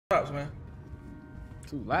laptops, man.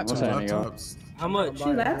 2 laptops. How much? 2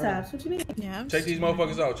 laptops. What you mean? Yeah. Check these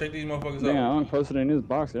motherfuckers out. Check these motherfuckers out. Yeah, I'm posted in this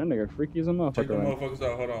box. That nigga freaky as a motherfucker. Check the motherfuckers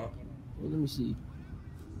out. Hold on. Let me see.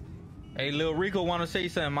 Hey, Lil Rico want to say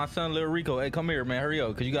something. My son, Lil Rico. Hey, come here, man. Hurry up,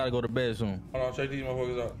 because you got to go to bed soon. Hold on. Check these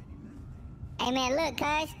motherfuckers out. Hey, man, look,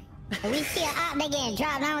 cuz. If we see an op, they getting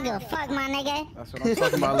dropped. I don't give a fuck, my nigga. That's what I'm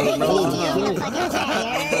talking about, little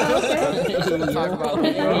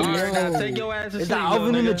Alright, take your ass to sleep. Is that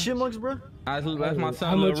Alvin and the Chipmunks, bro? That's my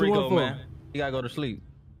son, Lil Rico, man. He got to go to sleep.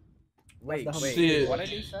 Wait. Shit. What did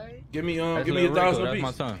he say? Give me That's give me Lil 1,000 Rico, apiece.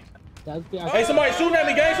 that's my son. Hey, somebody shooting at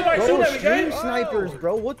me, gang! Somebody shooting at me, gang! Snipers,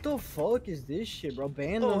 bro. What the fuck is this shit, bro?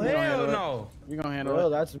 Ban them. Oh, hell no. You gonna handle Bro, it?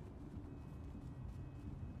 that's.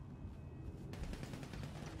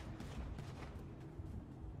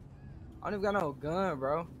 I don't even got no gun,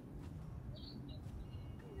 bro.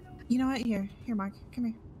 You know what? Here, Mark. Come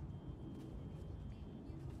here.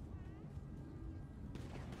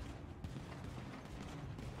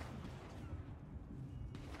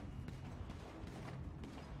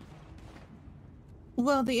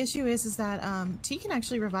 Well, the issue is that T can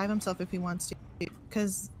actually revive himself if he wants to,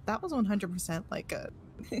 because that was 100% like a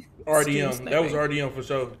RDM. That was RDM for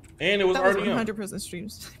sure, and it was that RDM. Was 100%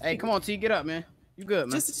 streams. Hey, come on, T, get up, man. You good,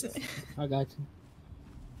 man? I got you.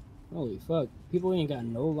 Holy fuck. People ain't got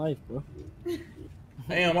no life, bro.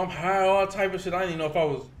 Damn, I'm high, all type of shit. I didn't even know if I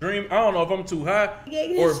was dreaming. I don't know if I'm too high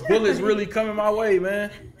or if bullets really coming my way, man.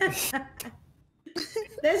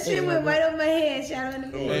 That shit went right over my head, shout out in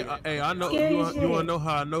the video. Hey, I know you wanna know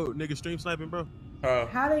how I know niggas stream sniping, bro?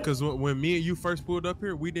 Because when me and you first pulled up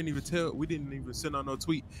here, we didn't even send out no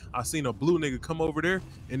tweet. I seen a blue nigga come over there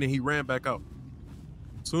and then he ran back out.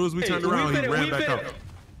 As soon as we turned around, he ran back out.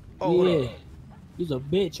 Oh yeah. He's a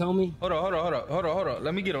bitch, homie. Hold on.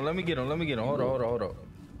 Let me get him. Hold on.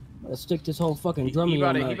 Let's stick this whole fucking drumming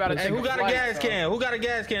on that. Hey, who got a gas can? Who got a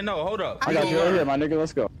gas can? No, hold up. I got you right here, my nigga.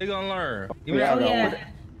 Let's go. They gonna learn.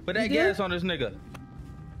 Put that gas on this nigga.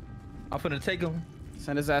 I'm finna take him.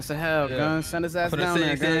 Send his ass to hell, gun. Send his ass down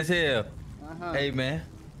there, send his gun. hell. Hey, man.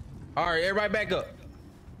 All right, everybody back up.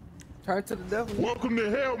 Turn to the devil. Welcome to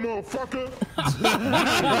hell, motherfucker.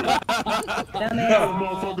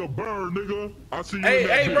 Motherfucker burn, nigga. I see you.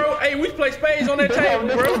 Hey, bro. Hey, we play spades on that table,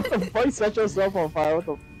 bro. What the fuck? Set yourself on fire. What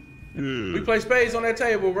the? Yeah. We play spades on that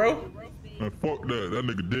table, bro. Man, fuck that. That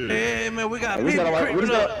nigga dead. Hey, man, we gotta wipe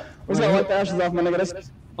the ashes off, my nigga.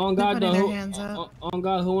 That's... On God, They're though. putting their hands up. On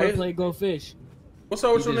God, who wanna play Go Fish? What's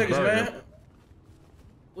up with you niggas, man?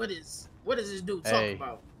 What is this dude talking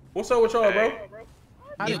about? What's up with y'all, bro?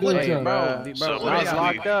 Hey, bro. I was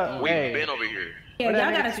locked up. We've been over here. Yeah,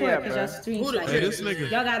 y'all gotta twerk because y'all stream like this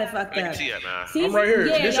nigga. Y'all got it fucked up. I'm right here.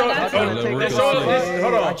 Yeah, This y'all y'all. got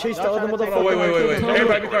Hold on. I chased the other motherfucker. Hold on, wait.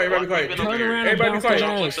 Everybody be quiet. Turn around and Everybody be bounce quiet.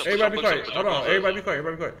 that ass. Everybody be quiet. Hold on. Everybody be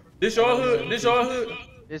quiet. This y'all hood.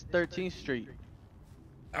 It's 13th Street.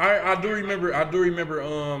 I do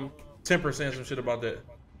remember. Temper saying some shit about that.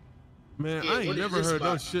 Man, I ain't never heard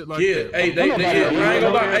no shit like Yeah, that. hey, I ain't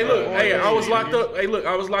gonna lie. Hey, look, hey, I was locked up. Hey, look,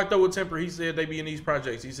 I was locked up with Temper. He said they be in these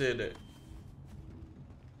projects. He said that.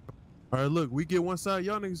 All right, look, we get one side,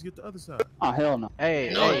 y'all niggas get the other side. Oh hell no. Hey,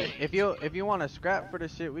 if you want to scrap for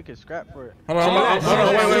this shit, we can scrap for it. Hold on, wait.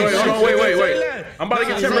 I'm about to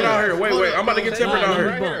get Tempered out here. Wait, I'm about to get Tempered out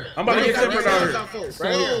here.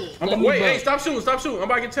 Wait, hey, stop shooting. I'm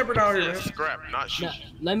about to get Tempered out here, man. Scrap, not shoot.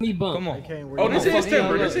 Let me bump. Come on. Oh, this is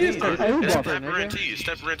Temper. It's Temper and T.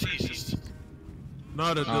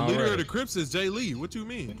 No, the leader of the Crips is Jay Lee. What you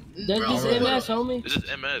mean? That's just MS, homie. This is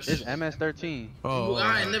MS. It's MS-13. Oh,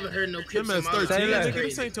 I ain't never heard no Crips in my MS-13. life. Nigga,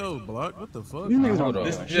 this ain't your block. What the fuck? He said it's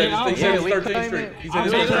 13th Street. He said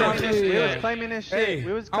it's 13th Street. We was claiming this shit.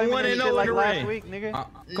 We was claiming this shit like last week, nigga.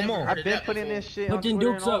 Come on. I've been putting this shit on Put your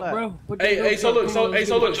Twitter dukes and all up, that. bro. Hey, so look. Put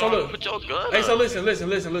your gun Hey, so up.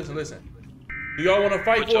 listen. Do y'all want to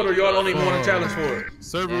fight for it or y'all don't even want to challenge for it?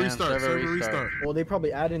 Server restart. Well, they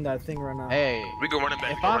probably adding that thing right now. Hey, We go running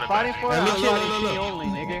back. if I'm fighting for it, I'm look. fighting T only,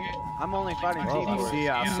 nigga. I'm only fighting T for it.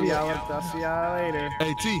 I'll see y'all later.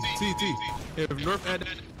 Hey, T. If North add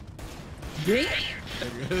Green?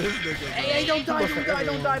 Hey, don't die.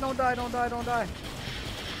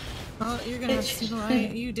 Oh, you're gonna have to see the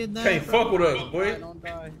light. You did that. Can't fuck with us, boy.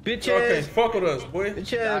 Bitch Y'all can't ass. fuck with us, boy.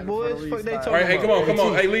 Bitch ass, boys. Fuck they talking All right, hey, about. come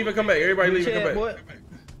on. Hey, leave and come back. Everybody leave and Bitch come ass, back.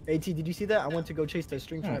 boy. AT, did you see that? I went to go chase the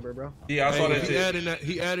stream sniper, bro. Yeah, I saw that he shit.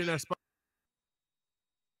 He adding that spot.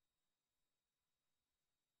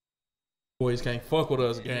 Boys can't fuck with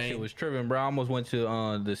us, Shit gang. was tripping, bro. I almost went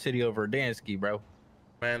to the city of Verdansk, bro.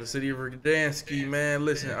 Man, the city of Verdansk, man.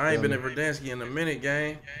 Listen, I ain't been in Verdansk in a minute,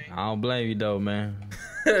 gang. I don't blame you though, man.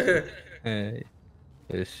 Hey,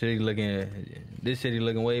 This city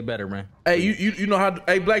looking way better, man. Hey, you know how?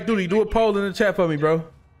 Hey, Black Duty, do a poll in the chat for me, bro.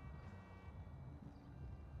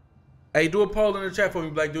 Hey, do a poll in the chat for me,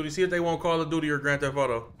 Black Duty. See if they want Call of Duty or Grand Theft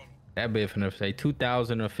Auto. That bit finna say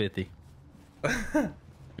 2050.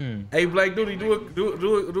 Hey, Black Duty, do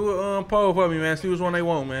a poll for me, man. See which one they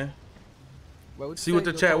want, man. See what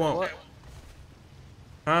the chat want.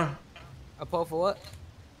 Huh? A poll for what?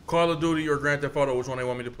 Call of Duty or Grand Theft Auto, which one they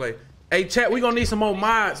want me to play. Hey, chat, we gonna need some more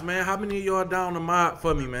mods, man. How many of y'all down to mod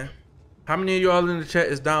for me, man? How many of y'all in the chat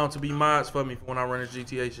is down to be mods for me when I run this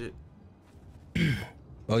GTA shit?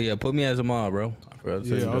 Oh yeah, put me as a mod, bro.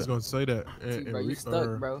 Yeah, I was gonna say that. Bro, you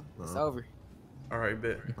stuck, bro. It's over. All right,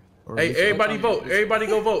 bet. Hey, everybody vote. Everybody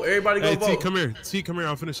go vote. Everybody go vote. T, come here. T, come here.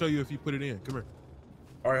 I'm finna show you if you put it in. Come here.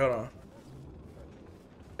 All right, hold on.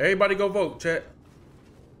 Everybody go vote, chat.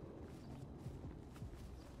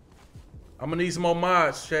 I'm gonna need some more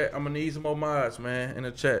mods, chat. I'm gonna need some more mods, man, in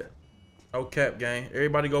the chat. No cap, gang.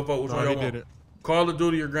 Everybody go vote. Which one y'all want? Call of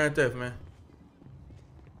Duty or Grand Theft, man?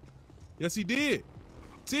 Yes, he did.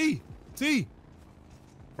 T.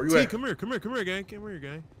 Where you at? Come here, gang. Come here,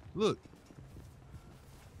 gang. Look.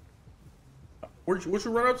 What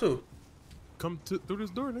you run up to? Come through this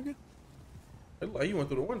door, nigga. It look like you went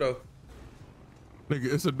through the window.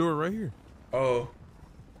 Nigga, it's a door right here. Oh.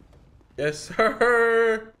 Yes,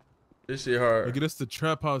 sir. This shit hard. Nigga, this the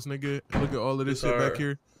trap house, nigga. Look at all of this shit back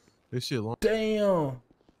here. This shit long. Damn.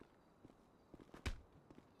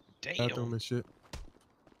 Bathroom and shit.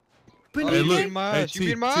 Hey, look. Hey,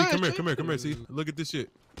 T, come here, T. Look at this shit.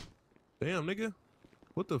 Damn, nigga.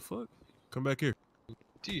 What the fuck? Come back here.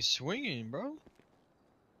 T swinging, bro.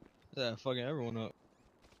 That fucking everyone up.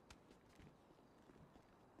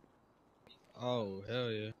 Oh,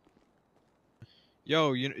 hell yeah.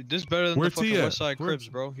 Yo, this better than the fucking Westside Cribs,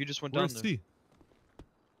 bro. You just went down there.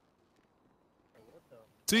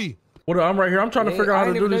 T. What? I'm right here. I'm trying to figure out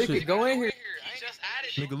how to do this shit. Go in here.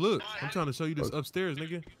 Nigga, look. I'm trying to show you this upstairs,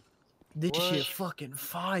 nigga. This shit fucking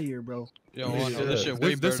fire, bro. Yo, this shit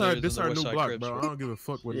way better than this the our new Westside block, Cribs, bro. I don't give a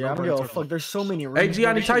fuck what. Yeah, I don't give a fuck. There's so many rooms. Hey,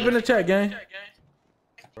 Gianni, type in the chat, gang.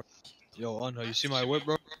 Yo, Anha, you see my whip,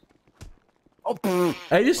 bro? Oh,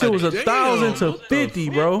 hey, this shit was 1,000 to 50,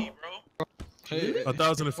 bro. Hey,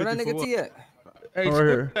 1,050 Where that nigga T at? Hey, right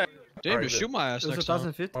here. Damn, just shoot my ass next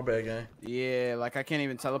time. My bad, gang. yeah, like I can't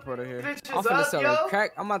even teleport her here. I'm finna sell a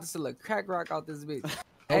crack. I'm about to sell a crack rock out this bitch.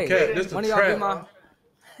 Okay, Hey, this the one of y'all be trap. my.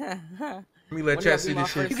 Let me let chat see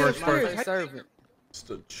this shit first. It's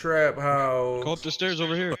the trap house. Go up the stairs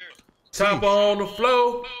over here. Top on the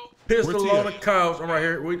floor. Pistol on the couch. I'm right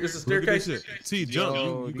here. Wait, it's a staircase. T,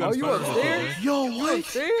 jump. You upstairs? Yo, what?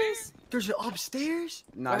 Upstairs? There's an upstairs?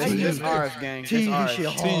 Nah, this ours, gang. This ours. T,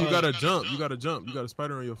 you gotta jump. You got a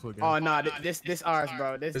spider on your foot, gang. Oh, nah, this ours,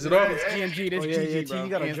 bro. This is it all? This GMG, this GG, bro. You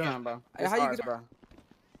gotta Hands jump, down, bro. Hey, how you ours, get bro.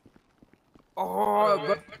 Oh,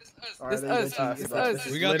 bro. This us.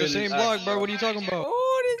 We got the same block, bro. What are you talking about?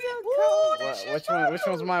 Which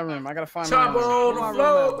one's my room? I gotta find Top my room. on the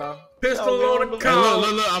floor. Pistol on the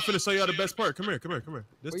couch. Look, I'm finna show y'all the best part. Come here.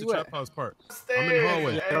 This is the trap house part. I'm in the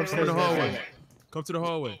hallway. Come to the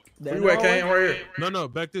hallway. Where you at, Kane? Right here. No,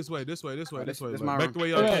 back this way. This way. This Back my the way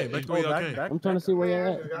y'all came. Back the way y'all came. I'm trying to see where you're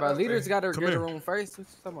at. Bro, leaders gotta get the room first. What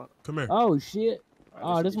you talking about? Come here. Oh shit.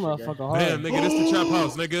 Oh, this motherfucker hard. Damn, nigga, this the trap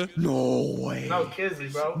house, nigga. No way. No kizzy,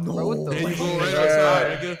 bro. No. Bro, what the There you go right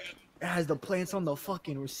outside, nigga. It has the plants on the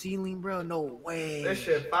fucking ceiling, bro. No way. This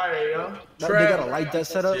shit fire, yo. They gotta light that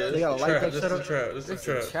setup. Yeah, they gotta light that setup. This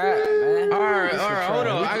is trap. Man. All right, hold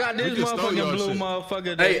on. I got this motherfucking blue shit.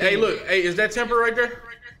 motherfucker. Hey, look. Hey, is that Temper right there?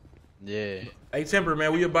 Yeah. Hey, Temper,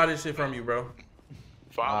 man, we buy this shit from you, bro.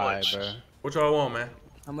 For how much? Bro. What y'all want, man?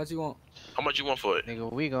 How much you want? How much you want for it?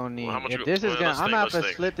 Nigga, we gonna need. Well, if this is gonna, I'm gonna have to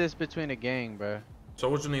split this between the gang, bro. So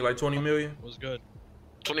what you need, like 20 million? What's good?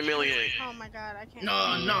 20 million. Oh my god, I can't.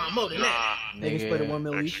 No, more than that. They can split it 1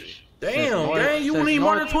 million each. Damn, gang, you need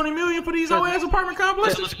more than 20 million for these old ass apartment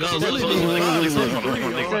complexes? Hey,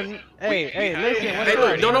 listen. Hey,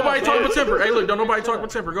 look, don't nobody talk with Temper. Hey, look, don't nobody talk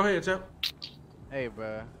with Temper. Go ahead, Temp. Hey,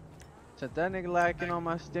 bro. Since that nigga lacking on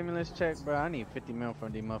my stimulus check, bro, I need 50 mil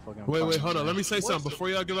from these motherfucking. Wait, hold on. Let me say something before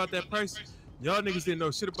y'all give out that price. Y'all niggas didn't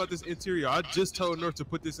know shit about this interior. I just told North to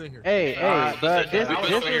put this in here. Hey, bro, this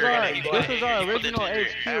is our original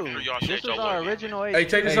HQ. This is our original HQ. Hey,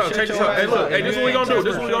 check this out. Hey, look, hey, this is what we gonna do.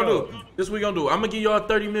 This is what we gonna do. I'm gonna give y'all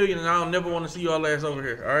 30 million, and I don't never want to see y'all ass over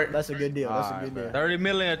here. All right? That's a good deal. That's a good deal. 30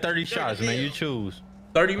 million or 30 shots, man. You choose.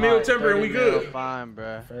 30 mil Temper, and we good. Fine,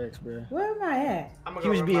 bro. Thanks, bro. Where am I at? He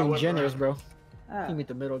was being generous, bro. Oh. He meet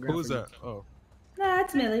the middle ground. Who was that? Oh. Nah,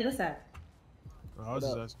 it's Millie. What's that? I was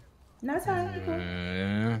just asking. No, it's alright.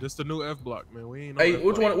 Cool. This the new F block, man. We ain't. Hey,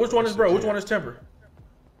 which one is bro? Which one is temper?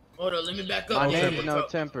 Hold on, let me back up. My name's no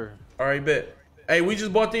temper. All right, bet. Hey, we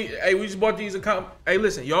just bought these. Hey, we just bought these account. Hey,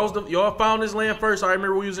 listen, y'all found this land first. I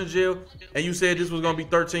remember we was in jail, and you said this was gonna be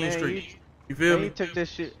 13th Street. You feel me? You took this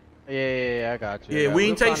shit. Yeah, I got you. Yeah, we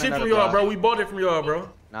ain't take shit from y'all, bro. We bought it from y'all, bro.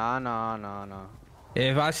 Nah.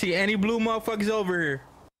 If I see any blue motherfuckers over here,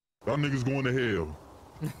 y'all niggas going to hell.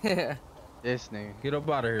 This nigga. Get up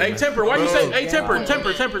out of here. Hey, man. Temper, why you say? Hey,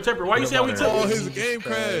 Temper. Why you saying we took? Oh, his game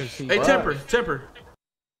crashed. Hey, Temper.